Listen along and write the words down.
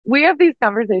we have these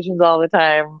conversations all the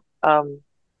time,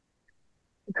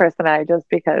 Chris and I, just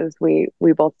because we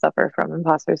both suffer from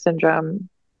imposter syndrome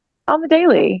on the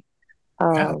daily.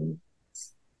 Yeah. Um,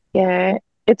 yeah,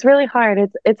 it's really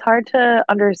hard. It's hard to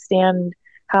understand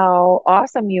how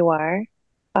awesome you are.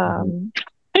 Mhm. Um,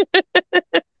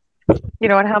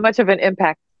 and how much of an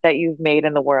impact that you've made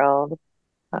in the world.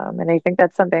 And I think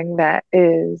that's something that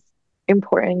is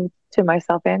important to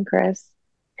myself and Chris.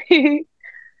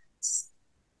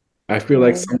 I feel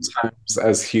like So, sometimes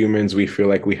as humans, we feel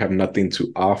like we have nothing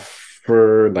to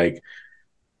offer. Like,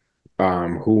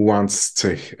 who wants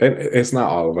to? It's not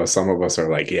all of us. Some of us are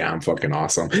like, yeah, I'm fucking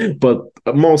awesome. But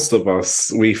most of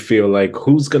us, we feel like,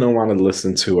 who's gonna want to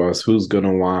listen to us? Who's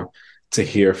gonna want to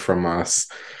hear from us?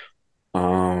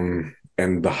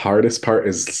 And the hardest part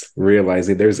is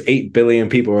realizing there's 8 billion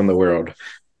people in the world.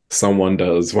 Someone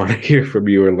does want to hear from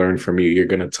you or learn from you. You're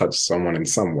gonna touch someone in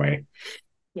some way.